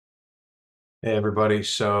Hey everybody,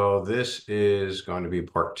 so this is going to be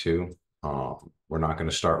part two. We're not going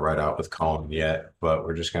to start right out with calling yet, but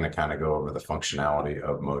we're just going to kind of go over the functionality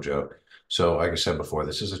of Mojo. So like I said before,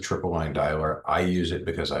 this is a triple line dialer. I use it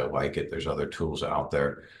because I like it. There's other tools out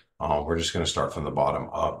there. We're just going to start from the bottom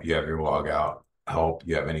up. You have your log out help.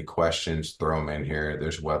 You have any questions, throw them in here.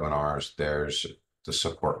 There's webinars. There's the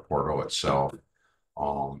support portal itself.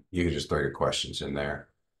 You can just throw your questions in there.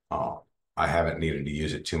 Um, I haven't needed to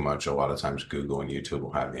use it too much. A lot of times Google and YouTube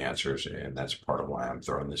will have the answers, and that's part of why I'm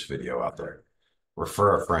throwing this video out there.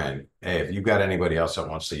 Refer a friend. Hey, if you've got anybody else that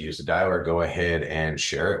wants to use the dialer, go ahead and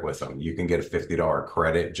share it with them. You can get a $50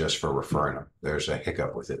 credit just for referring them. There's a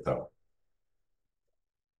hiccup with it though.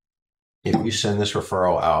 If you send this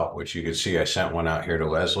referral out, which you can see I sent one out here to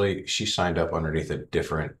Leslie, she signed up underneath a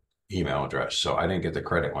different email address. So I didn't get the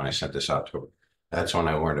credit when I sent this out to her. That's when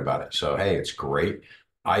I learned about it. So, hey, it's great.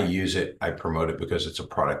 I use it, I promote it because it's a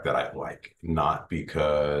product that I like, not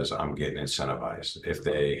because I'm getting incentivized. If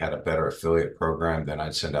they had a better affiliate program, then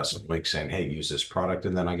I'd send out some links saying, hey, use this product,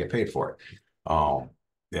 and then I get paid for it.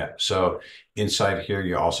 Yeah. So inside here,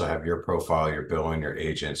 you also have your profile, your billing, your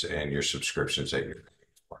agents, and your subscriptions that you're paying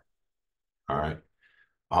for. All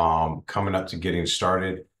right. Coming up to getting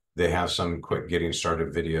started, they have some quick getting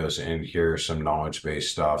started videos and here some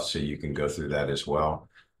knowledge-based stuff, so you can go through that as well.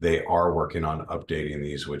 They are working on updating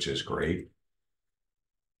these, which is great.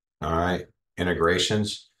 All right,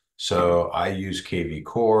 integrations. So I use KV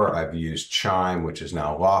Core. I've used Chime, which is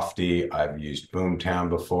now Lofty. I've used Boomtown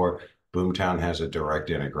before. Boomtown has a direct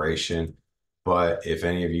integration. But if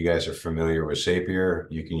any of you guys are familiar with Zapier,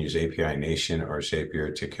 you can use API Nation or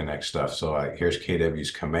Zapier to connect stuff. So here's KW's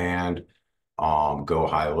command. Go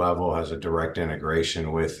High Level has a direct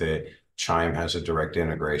integration with it. Chime has a direct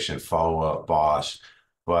integration, Follow Up Boss.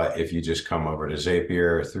 But if you just come over to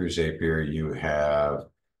Zapier, through Zapier, you have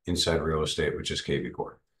Inside Real Estate, which is KV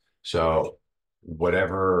Core. So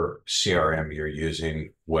whatever CRM you're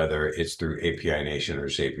using, whether it's through API Nation or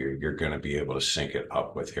Zapier, you're going to be able to sync it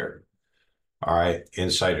up with here. All right,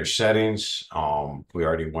 insider settings. We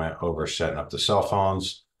already went over setting up the cell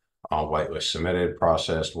phones. Whitelist submitted,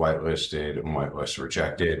 processed, whitelisted, and whitelist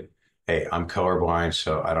rejected. Hey, I'm colorblind,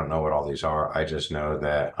 so I don't know what all these are. I just know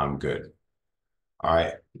that I'm good. All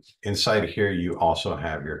right, inside here, you also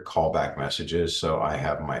have your callback messages. So I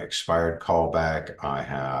have my expired callback. I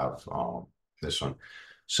have this one.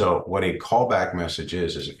 So what a callback message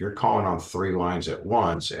is if you're calling on three lines at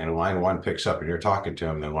once and line one picks up and you're talking to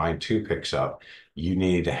them, then line two picks up, you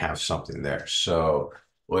need to have something there. So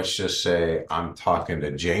let's just say I'm talking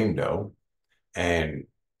to Jane Doe and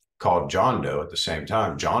called John Doe at the same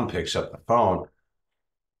time. John picks up the phone.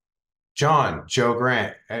 John, Joe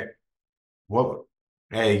Grant, hey, what?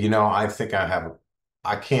 Hey, I think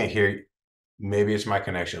I can't hear you. Maybe it's my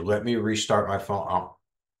connection. Let me restart my phone. I'll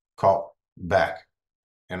call back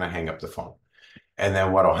and I hang up the phone. And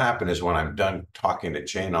then what'll happen is when I'm done talking to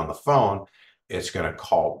Jane on the phone, it's going to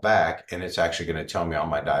call back and it's actually going to tell me on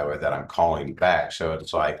my dialer that I'm calling back. So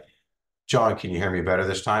it's like, John, can you hear me better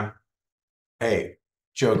this time? Hey,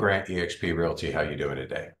 Joe Grant, eXp Realty, how you doing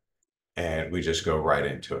today? And we just go right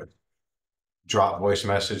into it. Drop voice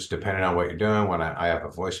message, depending on what you're doing. When I have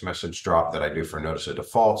a voice message drop that I do for notice of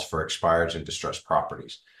defaults, for expireds and distressed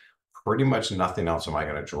properties. Pretty much nothing else am I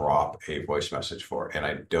going to drop a voice message for. And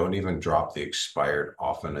I don't even drop the expired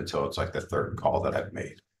often until it's like the third call that I've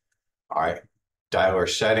made. All right. Dialer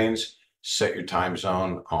settings, set your time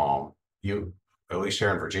zone. You, at least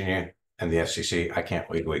here in Virginia and the FCC, I can't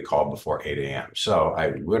legally call before 8 a.m. So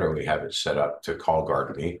I literally have it set up to call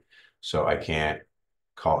guard me. So I can't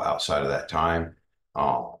call outside of that time.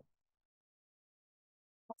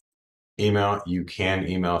 Email, you can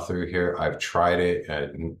email through here. I've tried it,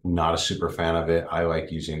 not a super fan of it. I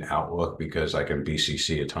like using Outlook because I can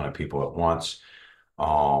BCC a ton of people at once.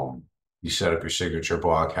 You set up your signature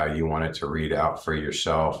block, how you want it to read out for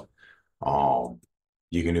yourself. Um,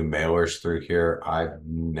 you can do mailers through here. I've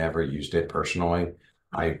never used it personally.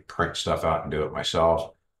 I print stuff out and do it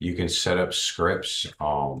myself. You can set up scripts.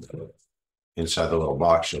 Inside the little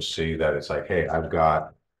box, you'll see that it's like, hey, I've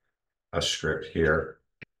got a script here.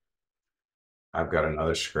 I've got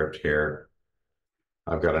another script here.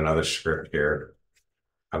 I've got another script here.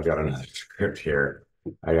 I've got another script here.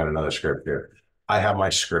 I got another script here. I have my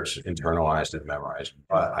scripts internalized and memorized,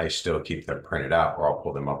 but I still keep them printed out or I'll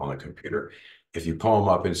pull them up on the computer. If you pull them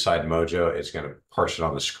up inside Mojo, it's going to parse it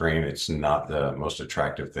on the screen. It's not the most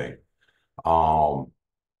attractive thing. Um,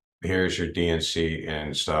 Here's your DNC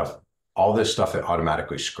and stuff. All this stuff it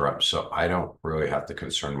automatically scrubs, so I don't really have to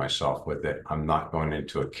concern myself with it. I'm not going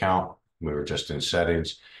into account. We were just in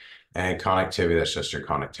settings and connectivity. That's just your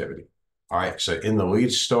connectivity. All right, so in the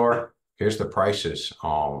lead store, here's the prices.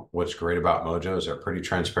 What's great about Mojo is they're pretty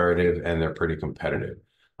transparent and they're pretty competitive.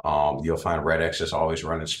 You'll find Red X is always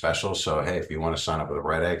running specials. So hey, if you want to sign up with a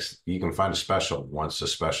Red X, you can find a special. Once the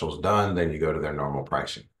special's done, then you go to their normal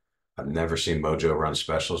pricing. I've never seen Mojo run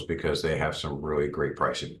specials because they have some really great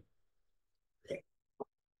pricing.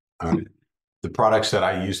 Um, the products that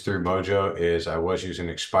I use through Mojo is I was using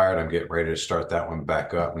expired. I'm getting ready to start that one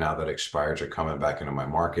back up now that expireds are coming back into my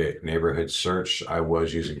market. Neighborhood search, I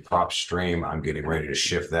was using prop stream. I'm getting ready to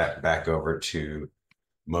shift that back over to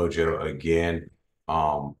Mojo again.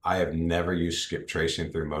 I have never used skip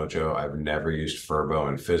tracing through Mojo. I've never used Furbo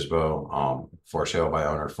and Fizbo, for sale by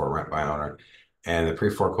owner, for rent by owner. And the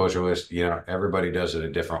pre-foreclosure list, everybody does it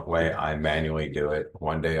a different way. I manually do it.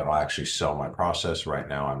 One day I'll actually sell my process. Right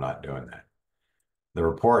now, I'm not doing that. The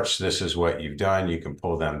reports, this is what you've done. You can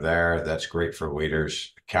pull them there. That's great for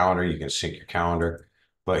leaders. Calendar, you can sync your calendar.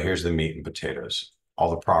 But here's the meat and potatoes. All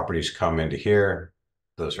the properties come into here.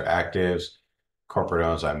 Those are actives. Corporate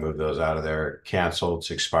owns, I move those out of there. Canceled,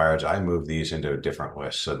 expireds, I move these into a different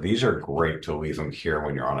list. So these are great to leave them here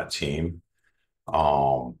when you're on a team.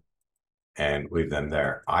 And leave them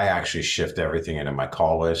there. I actually shift everything into my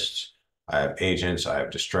call lists. I have agents, I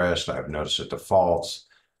have distressed, I have notice of defaults.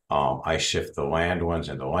 I shift the land ones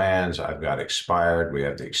into lands. I've got expired. We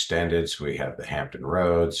have the extendeds. We have the Hampton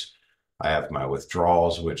Roads. I have my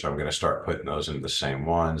withdrawals, which I'm going to start putting those into the same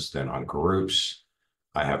ones. Then on groups,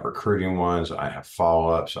 I have recruiting ones. I have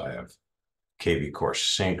follow-ups. I have KB course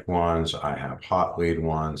sync ones. I have hot lead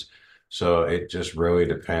ones. So it just really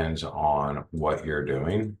depends on what you're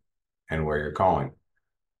doing and where you're calling.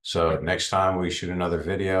 So next time we shoot another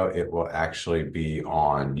video, it will actually be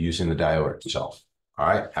on using the dialer itself. All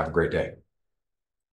right, have a great day.